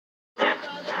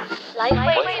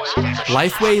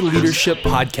Lifeway Leadership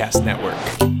Podcast Network.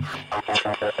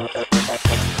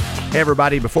 Hey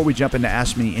everybody, before we jump into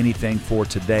Ask Me Anything for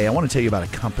today, I want to tell you about a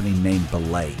company named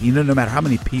Belay. You know, no matter how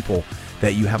many people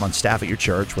that you have on staff at your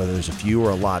church, whether there's a few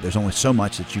or a lot, there's only so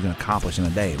much that you can accomplish in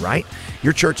a day, right?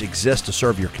 Your church exists to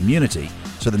serve your community,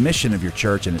 so the mission of your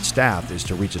church and its staff is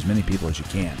to reach as many people as you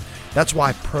can. That's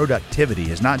why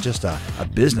productivity is not just a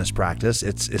business practice,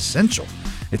 it's essential.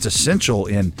 It's essential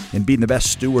in being the best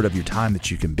steward of your time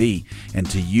that you can be and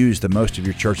to use the most of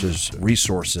your church's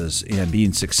resources in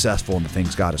being successful in the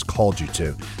things God has called you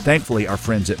to. Thankfully, our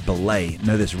friends at Belay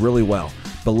know this really well.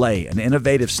 Belay, an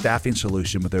innovative staffing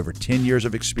solution with over 10 years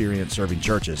of experience serving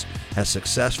churches, has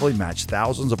successfully matched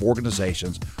thousands of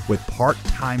organizations with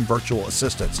part-time virtual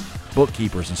assistants,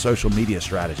 bookkeepers, and social media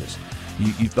strategists.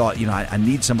 You thought, I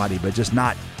need somebody, but just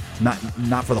not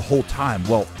for the whole time.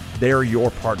 Well, they're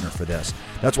your partner for this.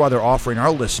 That's why they're offering our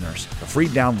listeners a free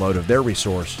download of their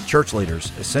resource, Church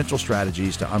Leaders, Essential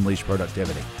Strategies to Unleash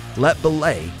Productivity. Let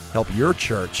Belay help your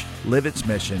church live its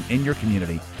mission in your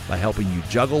community by helping you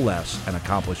juggle less and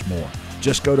accomplish more.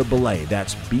 Just go to Belay,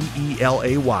 that's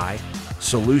BELAY,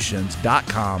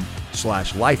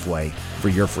 solutions.com/Lifeway for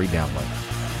your free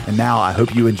download. And now I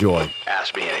hope you enjoy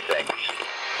Ask Me Anything.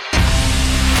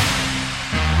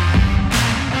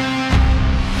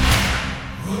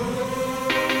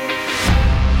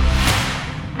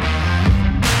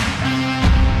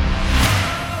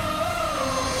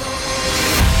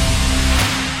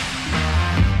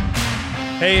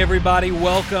 Hey everybody,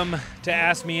 welcome to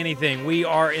Ask Me Anything. We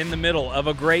are in the middle of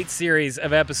a great series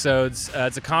of episodes.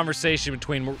 It's a conversation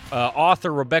between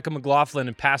author Rebecca McLaughlin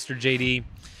and Pastor JD.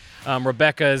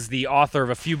 Rebecca is the author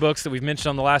of a few books that we've mentioned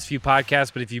on the last few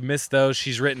podcasts, but if you missed those,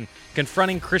 she's written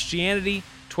Confronting Christianity,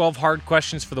 12 Hard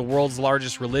Questions for the World's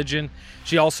Largest Religion.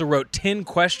 She also wrote 10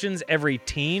 questions every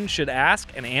teen should ask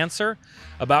and answer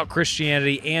about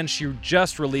Christianity, and she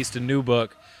just released a new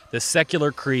book, The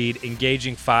Secular Creed,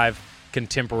 Engaging 5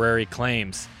 Contemporary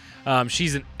Claims.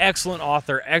 She's an excellent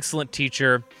author, excellent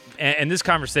teacher, and this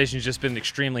conversation has just been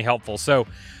extremely helpful. So,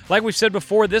 like we've said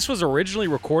before, this was originally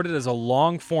recorded as a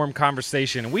long-form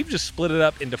conversation, and we've just split it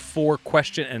up into 4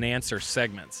 question and answer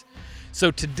segments.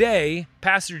 So today,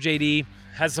 Pastor JD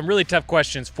has some really tough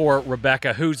questions for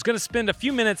Rebecca, who's going to spend a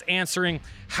few minutes answering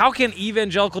how can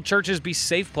evangelical churches be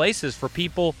safe places for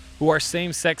people who are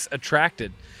same-sex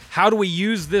attracted? How do we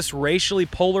use this racially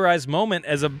polarized moment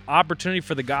as an opportunity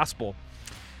for the gospel?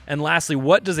 And lastly,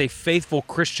 what does a faithful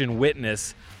Christian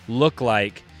witness look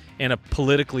like in a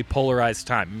politically polarized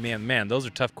time? Man, those are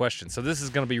tough questions. So this is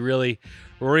going to be really,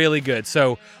 really good.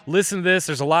 So listen to this.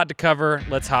 There's a lot to cover.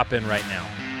 Let's hop in right now.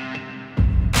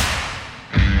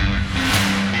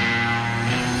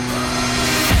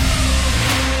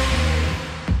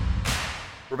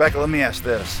 Rebecca, let me ask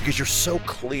this, because you're so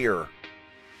clear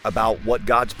about what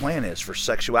God's plan is for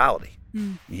sexuality.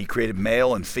 He created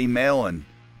male and female, and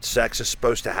sex is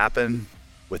supposed to happen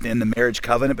within the marriage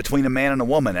covenant between a man and a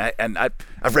woman. And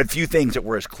I've read few things that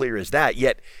were as clear as that,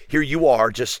 yet here you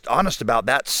are just honest about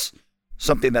that's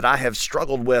something that I have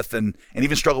struggled with and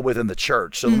even struggled with in the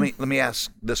church. So let me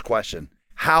ask this question.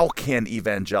 How can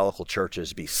evangelical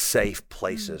churches be safe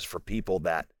places for people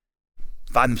that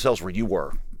find themselves where you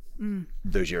were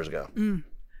those years ago?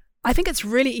 I think it's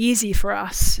really easy for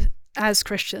us as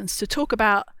Christians to talk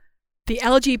about the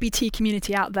LGBT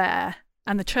community out there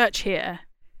and the church here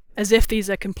as if these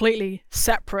are completely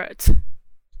separate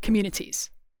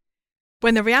communities.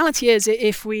 When the reality is,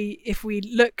 if we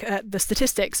look at the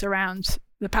statistics around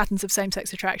the patterns of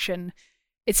same-sex attraction,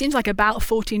 it seems like about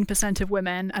 14% of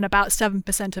women and about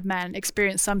 7% of men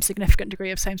experience some significant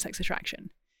degree of same-sex attraction.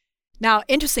 Now,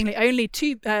 interestingly, only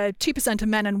 2% of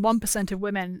men and 1% of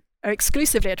women are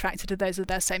exclusively attracted to those of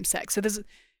their same sex. So there's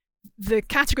the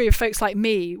category of folks like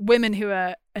me, women who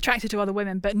are attracted to other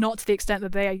women, but not to the extent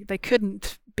that they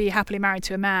couldn't be happily married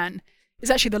to a man, is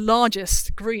actually the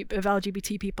largest group of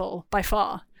LGBT people by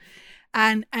far.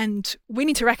 And we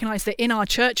need to recognize that in our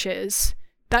churches,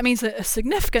 that means that a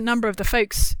significant number of the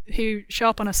folks who show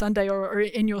up on a Sunday or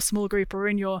in your small group or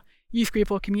in your youth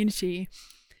group or community,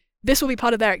 this will be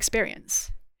part of their experience.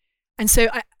 And so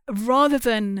rather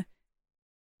than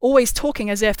always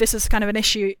talking as if this is kind of an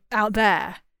issue out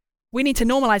there, we need to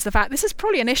normalize the fact this is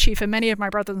probably an issue for many of my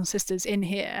brothers and sisters in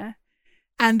here,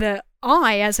 and that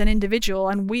I as an individual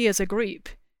and we as a group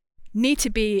need to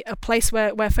be a place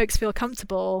where folks feel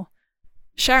comfortable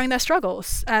sharing their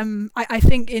struggles. I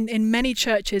think in many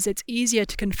churches it's easier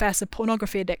to confess a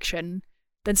pornography addiction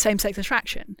than same-sex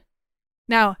attraction.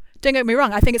 Now, don't get me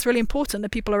wrong, I think it's really important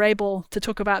that people are able to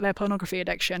talk about their pornography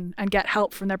addiction and get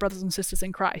help from their brothers and sisters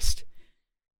in Christ.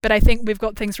 But I think we've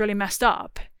got things really messed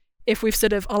up if we've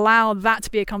sort of allowed that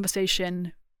to be a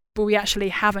conversation, but we actually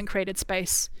haven't created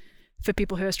space for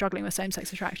people who are struggling with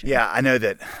same-sex attraction. Yeah, I know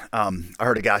that I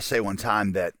heard a guy say one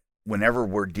time that whenever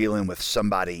we're dealing with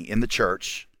somebody in the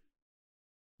church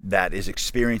that is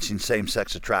experiencing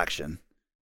same-sex attraction,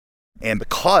 and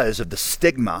because of the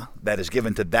stigma that is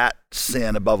given to that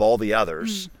sin above all the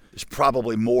others, there's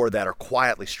probably more that are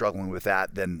quietly struggling with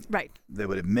that than they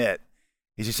would admit.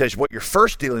 He says what you're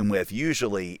first dealing with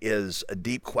usually is a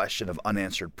deep question of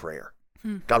unanswered prayer.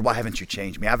 God, why haven't you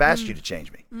changed me? I've asked you to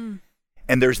change me.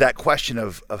 And there's that question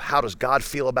of how does God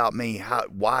feel about me?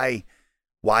 Why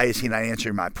is he not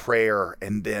answering my prayer?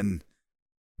 And then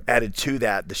added to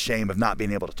that, the shame of not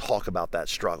being able to talk about that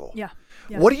struggle. Yeah.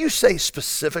 What do you say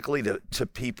specifically to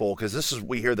people? Because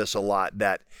we hear this a lot,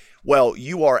 that, well,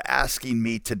 you are asking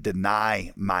me to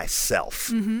deny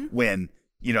myself when,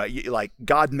 like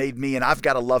God made me and I've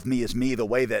got to love me as me the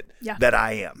way that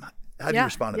I am. How do you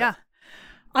respond to that?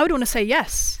 I would want to say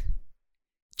yes.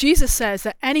 Jesus says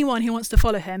that anyone who wants to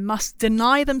follow him must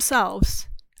deny themselves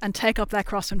and take up their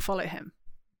cross and follow him.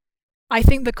 I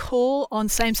think the call on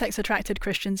same-sex attracted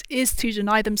Christians is to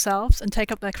deny themselves and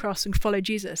take up their cross and follow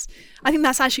Jesus. I think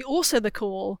that's actually also the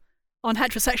call on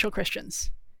heterosexual Christians.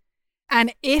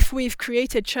 And if we've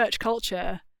created church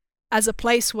culture as a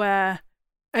place where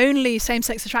only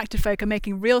same-sex attracted folk are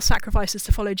making real sacrifices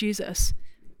to follow Jesus,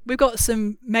 we've got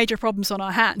some major problems on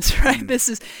our hands, right? This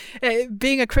is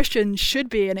being a Christian should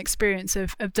be an experience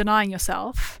of denying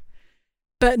yourself,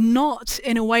 but not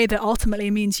in a way that ultimately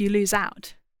means you lose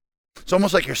out. It's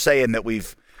almost like you're saying that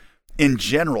we've, in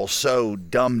general, so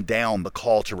dumbed down the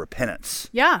call to repentance.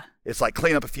 Yeah. It's like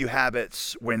clean up a few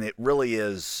habits when it really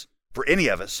is, for any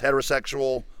of us,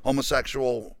 heterosexual,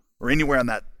 homosexual, or anywhere on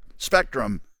that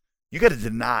spectrum, you got to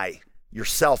deny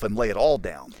yourself and lay it all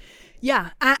down.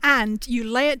 Yeah, and you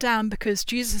lay it down because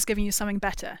Jesus is giving you something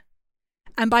better.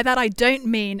 And by that I don't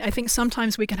mean, I think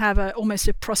sometimes we can have almost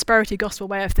a prosperity gospel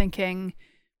way of thinking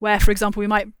where, for example, we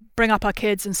might bring up our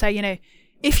kids and say,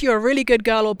 if you're a really good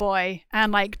girl or boy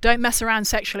and don't mess around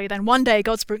sexually, then one day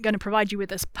God's going to provide you with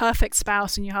this perfect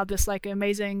spouse and you have this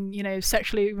amazing,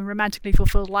 sexually and romantically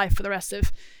fulfilled life for the rest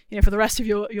of,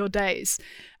 your days.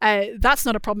 That's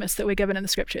not a promise that we're given in the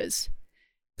scriptures.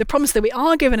 The promise that we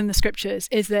are given in the scriptures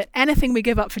is that anything we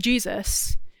give up for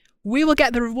Jesus, we will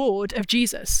get the reward of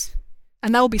Jesus.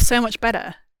 And that will be so much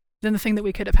better than the thing that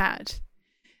we could have had.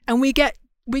 And we get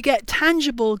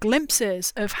tangible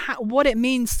glimpses of what it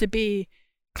means to be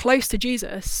close to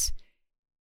Jesus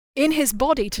in his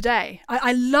body today.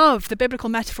 I love the biblical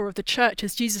metaphor of the church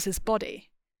as Jesus' body,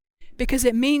 because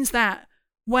it means that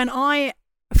when I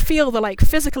feel the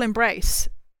physical embrace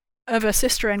of a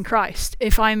sister in Christ,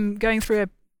 if I'm going through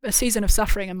a season of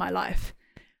suffering in my life,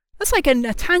 that's in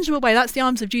a tangible way, that's the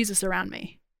arms of Jesus around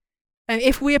me. And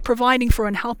if we are providing for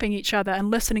and helping each other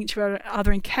and listening to each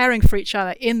other and caring for each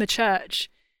other in the church,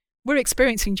 we're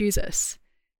experiencing Jesus.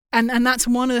 And that's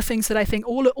one of the things that I think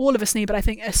all of us need, but I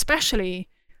think especially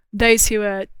those who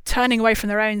are turning away from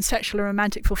their own sexual and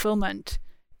romantic fulfillment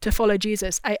to follow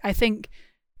Jesus. I think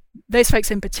those folks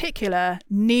in particular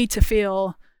need to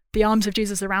feel the arms of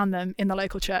Jesus around them in the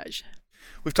local church.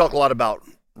 We've talked a lot about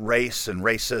race and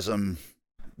racism.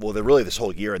 Well, really this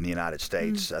whole year in the United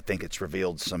States. I think it's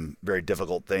revealed some very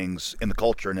difficult things in the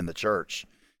culture and in the church.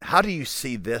 How do you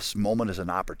see this moment as an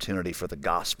opportunity for the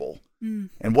gospel?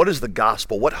 And what is the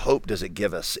gospel? What hope does it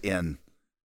give us in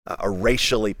a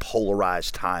racially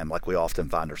polarized time like we often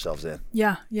find ourselves in?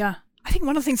 Yeah. I think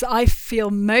one of the things that I feel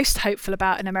most hopeful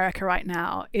about in America right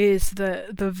now is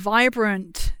the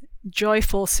vibrant,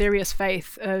 joyful, serious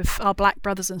faith of our Black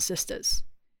brothers and sisters.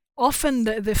 Often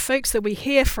the folks that we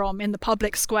hear from in the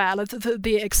public square,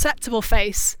 the acceptable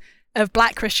face of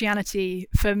Black Christianity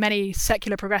for many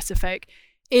secular progressive folk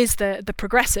is the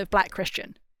progressive Black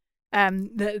Christian.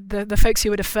 The folks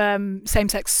who would affirm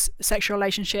same-sex sexual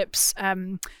relationships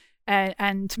and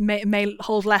may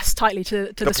hold less tightly to the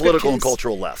scriptures. The political and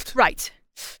cultural left. Right.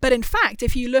 But in fact,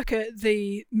 if you look at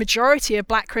the majority of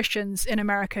Black Christians in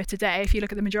America today, if you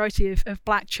look at the majority of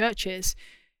Black churches,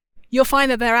 you'll find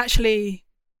that they're actually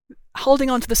holding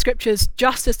on to the scriptures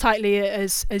just as tightly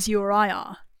as you or I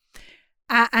are.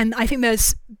 And I think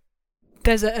there's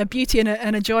a beauty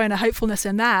and a joy and a hopefulness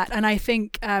in that. And I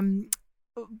think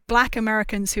Black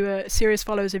Americans who are serious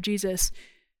followers of Jesus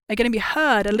are going to be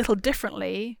heard a little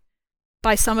differently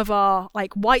by some of our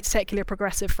white secular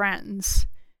progressive friends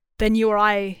than you or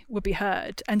I would be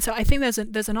heard. And so I think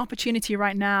there's an opportunity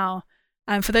right now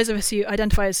for those of us who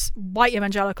identify as white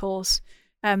evangelicals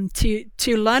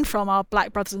to learn from our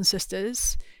Black brothers and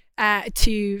sisters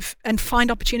and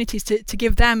find opportunities to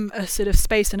give them a sort of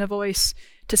space and a voice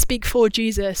to speak for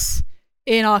Jesus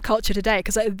in our culture today,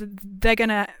 because they're going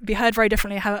to be heard very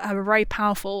differently, have a very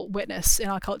powerful witness in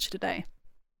our culture today.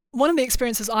 One of the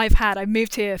experiences I've had, I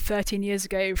moved here 13 years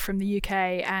ago from the UK,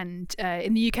 and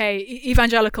in the UK,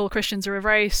 evangelical Christians are a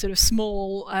very sort of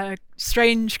small,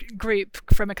 strange group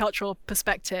from a cultural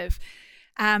perspective.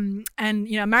 And, I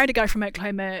married a guy from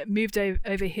Oklahoma, moved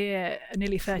over here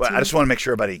nearly 30 years. I just want to make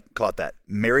sure everybody caught that.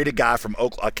 Married a guy from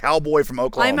a cowboy from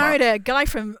Oklahoma. I married a guy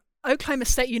from Oklahoma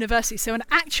State University, so an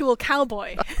actual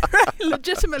cowboy,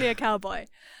 legitimately a cowboy.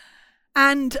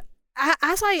 And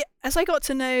as I got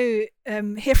to know,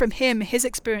 hear from him, his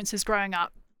experiences growing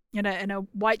up, in a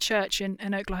white church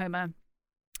in Oklahoma,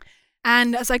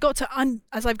 and as I've got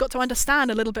to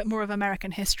understand a little bit more of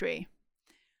American history,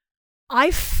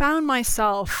 I found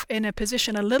myself in a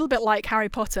position a little bit like Harry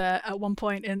Potter at one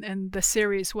point in the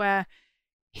series, where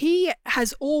he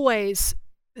has always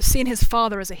seen his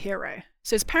father as a hero.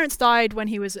 So his parents died when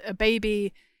he was a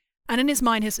baby, and in his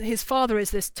mind, his father is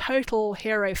this total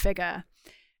hero figure.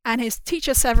 And his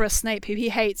teacher, Severus Snape, who he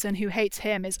hates and who hates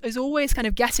him, is always kind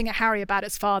of getting at Harry about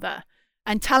his father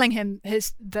and telling him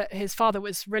that his father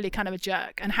was really kind of a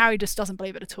jerk, and Harry just doesn't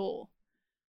believe it at all.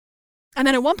 And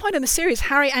then at one point in the series,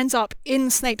 Harry ends up in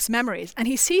Snape's memories, and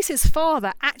he sees his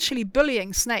father actually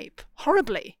bullying Snape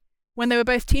horribly when they were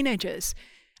both teenagers.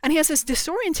 And he has this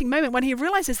disorienting moment when he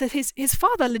realizes that his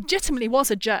father legitimately was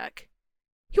a jerk.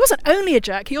 He wasn't only a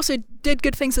jerk, he also did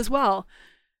good things as well.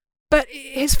 But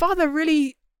his father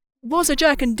really was a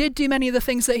jerk and did do many of the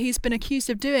things that he's been accused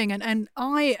of doing. And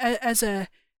I, as a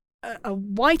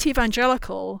white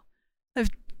evangelical, of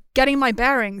getting my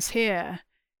bearings here,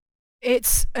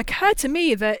 it's occurred to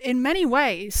me that in many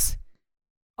ways,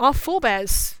 our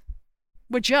forebears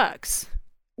were jerks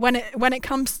when it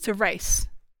comes to race.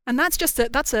 And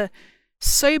that's a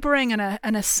sobering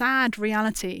and a sad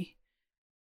reality.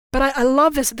 But I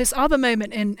love this other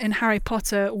moment in Harry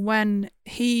Potter when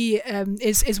he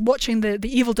is watching the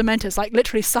evil Dementors, like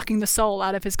literally sucking the soul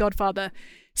out of his godfather,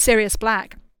 Sirius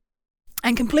Black.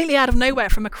 And completely out of nowhere,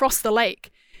 from across the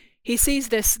lake, he sees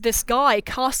this guy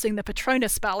casting the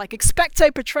Patronus spell, like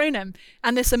Expecto Patronum,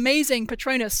 and this amazing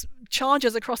Patronus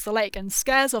charges across the lake and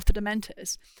scares off the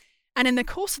Dementors. And in the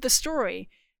course of the story,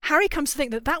 Harry comes to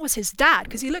think that was his dad,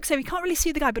 because he looks over, he can't really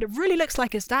see the guy, but it really looks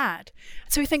like his dad.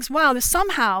 So he thinks, wow,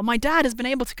 somehow my dad has been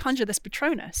able to conjure this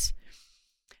Patronus.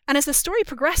 And as the story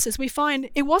progresses, we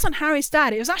find it wasn't Harry's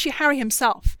dad, it was actually Harry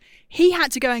himself. He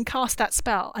had to go and cast that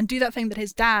spell and do that thing that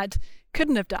his dad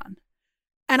couldn't have done.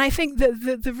 And I think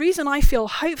that the reason I feel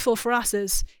hopeful for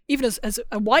us, even as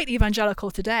a white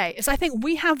evangelical today, is I think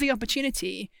we have the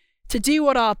opportunity to do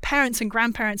what our parents and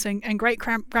grandparents and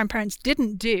great-grandparents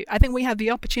didn't do. I think we have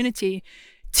the opportunity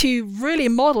to really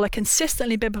model a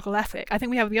consistently biblical ethic. I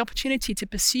think we have the opportunity to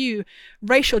pursue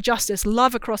racial justice,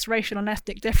 love across racial and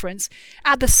ethnic difference,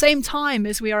 at the same time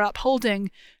as we are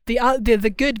upholding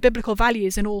the good biblical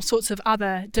values in all sorts of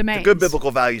other domains. The good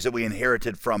biblical values that we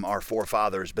inherited from our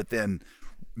forefathers, but then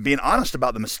being honest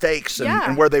about the mistakes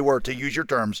and where they were, to use your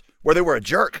terms, where they were a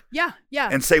jerk. Yeah.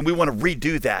 And saying we want to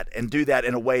redo that and do that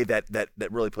in a way that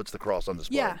really puts the cross on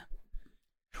display. Yeah.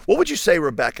 What would you say,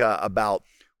 Rebecca, about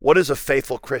what does a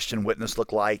faithful Christian witness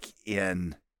look like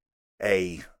in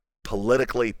a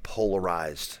politically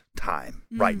polarized time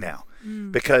right now?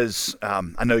 Because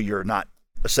I know you're not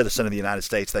a citizen of the United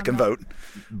States that can vote,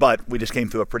 but we just came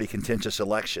through a pretty contentious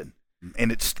election.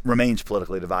 And it remains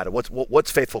politically divided.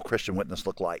 What's faithful Christian witness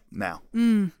look like now?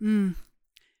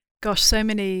 Gosh, so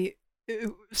many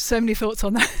thoughts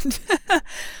on that.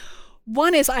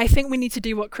 One is, I think we need to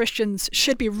do what Christians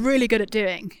should be really good at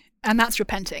doing, and that's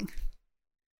repenting.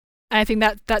 And I think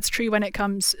that's true when it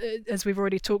comes, as we've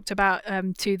already talked about,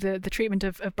 to the treatment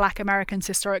of Black Americans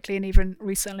historically and even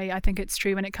recently. I think it's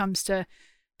true when it comes to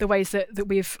the ways that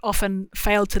we've often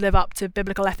failed to live up to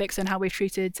biblical ethics and how we've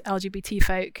treated LGBT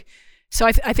folk. So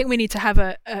I think we need to have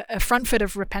a front foot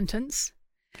of repentance,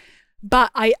 but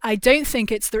I don't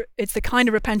think it's the kind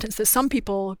of repentance that some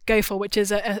people go for, which is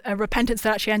a repentance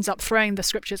that actually ends up throwing the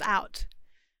scriptures out.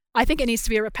 I think it needs to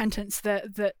be a repentance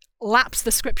that laps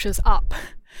the scriptures up.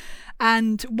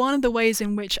 And one of the ways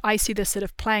in which I see this sort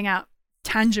of playing out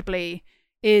tangibly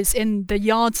is in the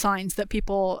yard signs that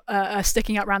people are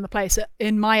sticking up around the place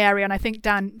in my area, and I think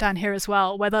down here as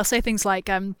well, where they'll say things like,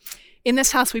 in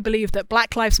this house we believe that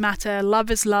Black lives matter,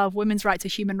 love is love, women's rights are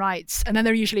human rights. And then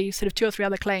there are usually sort of 2 or 3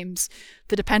 other claims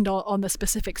that depend on the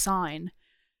specific sign.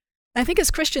 And I think as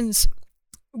Christians,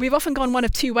 we've often gone one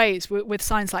of 2 ways with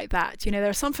signs like that. There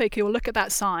are some folk who will look at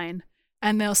that sign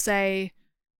and they'll say,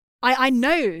 I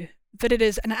know that it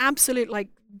is an absolute,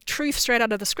 truth straight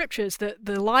out of the scriptures that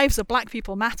the lives of black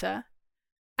people matter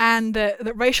and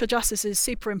that racial justice is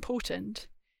super important.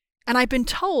 And I've been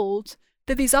told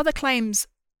that these other claims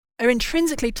are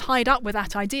intrinsically tied up with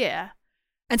that idea.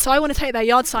 And so I want to take that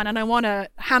yard sign and I want to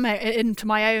hammer it into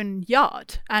my own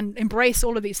yard and embrace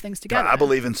all of these things together. I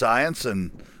believe in science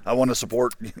and I want to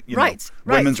support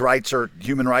women's rights or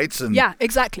human rights. And yeah,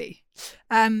 exactly.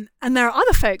 And there are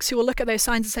other folks who will look at those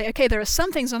signs and say, okay, there are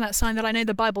some things on that sign that I know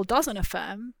the Bible doesn't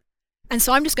affirm. And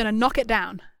so I'm just going to knock it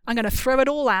down. I'm going to throw it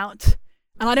all out.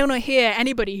 And I don't want to hear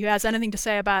anybody who has anything to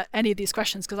say about any of these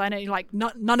questions because I know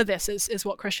none of this is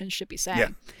what Christians should be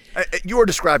saying. Yeah. You are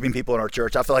describing people in our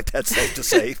church. I feel like that's safe to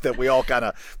say that we all kind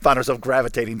of find ourselves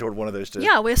gravitating toward one of those two.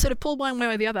 Yeah, we're sort of pulled one way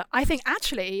or the other. I think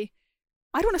actually,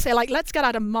 I don't want to say let's get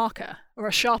out a marker or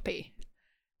a Sharpie.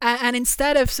 And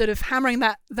instead of sort of hammering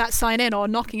that sign in or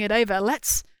knocking it over,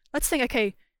 let's think,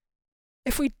 okay,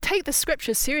 if we take the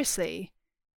scriptures seriously,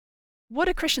 what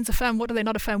do Christians affirm? What do they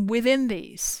not affirm within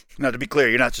these? Now, to be clear,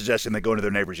 you're not suggesting they go into their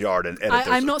neighbor's yard and edit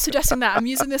I'm not suggesting that. I'm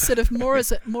using this sort of more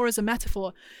as a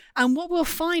metaphor. And what we'll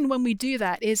find when we do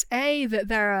that is, that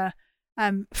there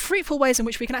are fruitful ways in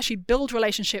which we can actually build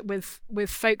relationship with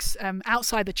folks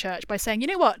outside the church by saying, you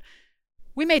know what,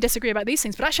 we may disagree about these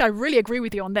things, but actually I really agree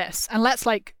with you on this. And let's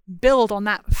build on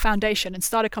that foundation and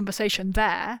start a conversation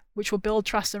there, which will build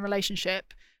trust and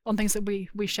relationship on things that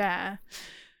we share.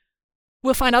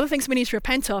 We'll find other things we need to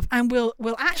repent of, and we'll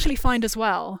actually find as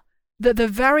well that the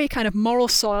very kind of moral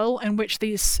soil in which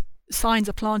these signs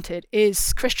are planted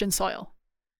is Christian soil.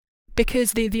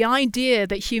 Because the idea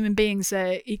that human beings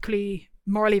are equally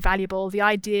morally valuable, the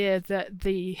idea that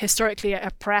the historically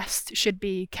oppressed should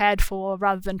be cared for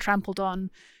rather than trampled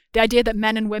on, the idea that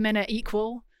men and women are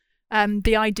equal,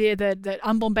 the idea that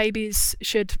unborn babies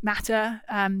should matter,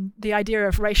 the idea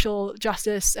of racial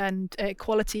justice and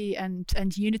equality and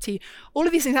unity, all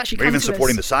of these things actually come to us. Even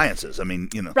supporting the sciences. I mean,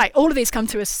 Right, all of these come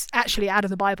to us actually out of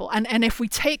the Bible. And if we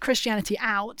take Christianity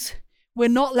out, we're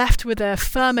not left with a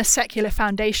firmer secular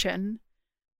foundation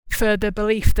for the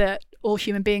belief that all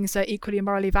human beings are equally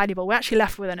morally valuable. We're actually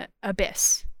left with an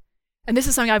abyss. And this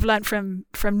is something I've learned from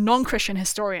non-Christian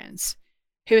historians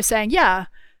who are saying,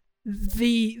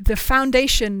 the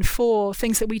foundation for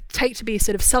things that we take to be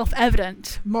sort of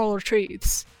self-evident moral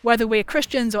truths, whether we're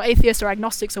Christians or atheists or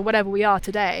agnostics or whatever we are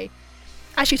today,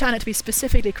 actually turn out to be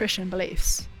specifically Christian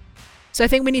beliefs. So I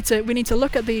think we need to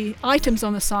look at the items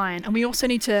on the sign, and we also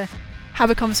need to have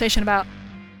a conversation about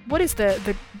what is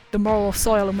the moral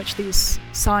soil in which these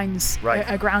signs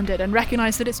are grounded, and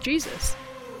recognize that it's Jesus.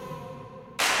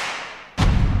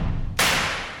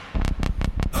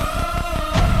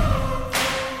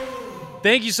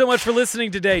 Thank you so much for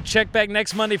listening today. Check back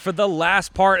next Monday for the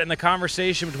last part in the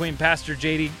conversation between Pastor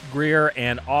J.D. Greear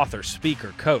and author,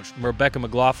 speaker, coach Rebecca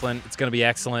McLaughlin. It's going to be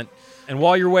excellent. And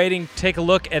while you're waiting, take a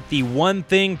look at the One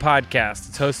Thing podcast.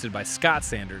 It's hosted by Scott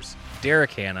Sanders,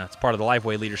 Derek Hanna. It's part of the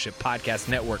Lifeway Leadership Podcast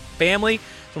Network family.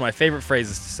 It's one of my favorite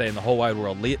phrases to say in the whole wide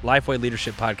world, Lifeway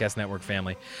Leadership Podcast Network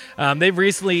family. They've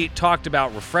recently talked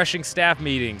about refreshing staff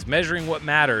meetings, measuring what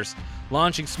matters,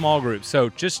 launching small groups. So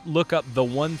just look up The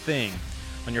One Thing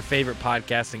on your favorite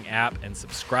podcasting app and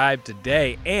subscribe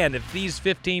today. And if these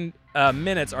 15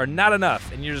 minutes are not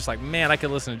enough and you're just like, man, I could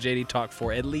listen to JD talk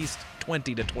for at least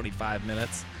 20 to 25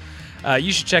 minutes,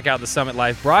 you should check out the Summit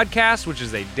Life broadcast, which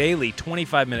is a daily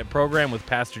 25-minute program with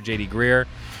Pastor J.D. Greear.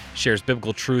 He shares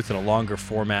biblical truth in a longer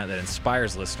format that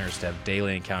inspires listeners to have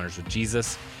daily encounters with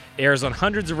Jesus. It airs on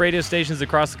hundreds of radio stations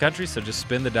across the country, so just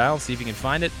spin the dial and see if you can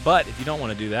find it. But if you don't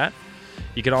want to do that,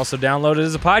 you can also download it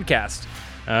as a podcast.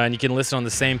 And you can listen on the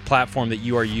same platform that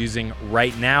you are using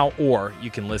right now, or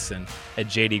you can listen at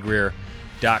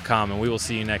jdgreear.com. And we will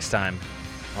see you next time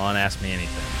on Ask Me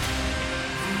Anything.